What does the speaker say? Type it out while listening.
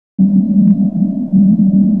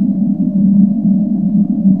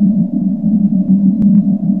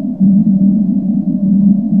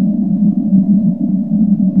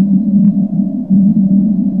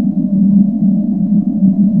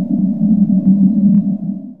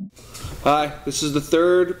Hi, this is the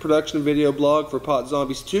third production video blog for Pot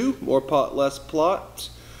Zombies 2, More Pot Less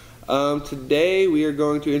Plot. Today we are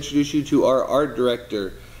going to introduce you to our art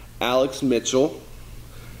director, Alex Mitchell.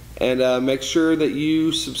 And make sure that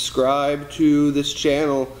you subscribe to this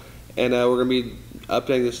channel, and we're going to be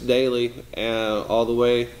updating this daily all the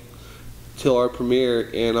way till our premiere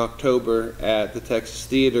in October at the Texas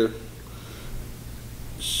Theater.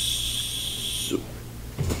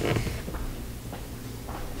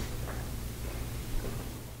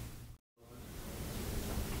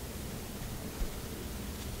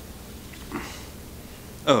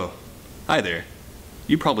 Oh, hi there.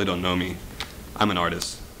 You probably don't know me. I'm an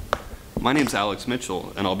artist. My name's Alex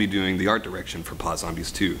Mitchell, and I'll be doing the art direction for Pot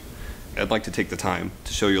Zombies 2. I'd like to take the time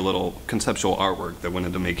to show you a little conceptual artwork that went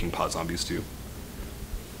into making Pot Zombies 2.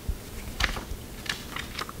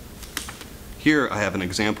 Here I have an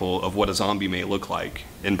example of what a zombie may look like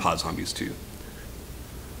in Pot Zombies 2.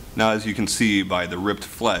 Now, as you can see by the ripped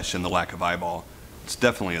flesh and the lack of eyeball, it's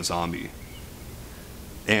definitely a zombie.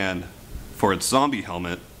 And for its zombie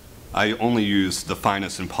helmet, I only used the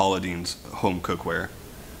finest in Paula Deen's home cookware,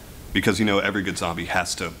 because you know every good zombie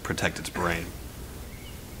has to protect its brain.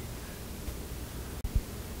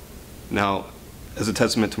 Now, as a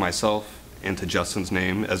testament to myself and to Justin's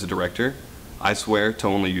name as a director, I swear to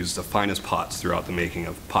only use the finest pots throughout the making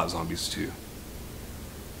of Pot Zombies 2.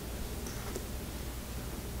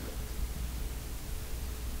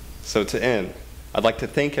 So to end, I'd like to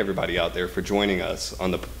thank everybody out there for joining us on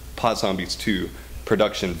the Pot Zombies 2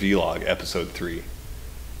 production vlog episode 3.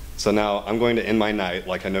 So now I'm going to end my night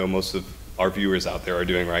like I know most of our viewers out there are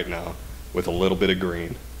doing right now, with a little bit of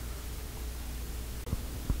green.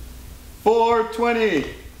 420!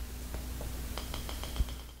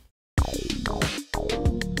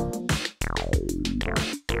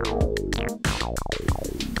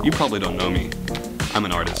 You probably don't know me. I'm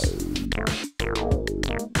an artist.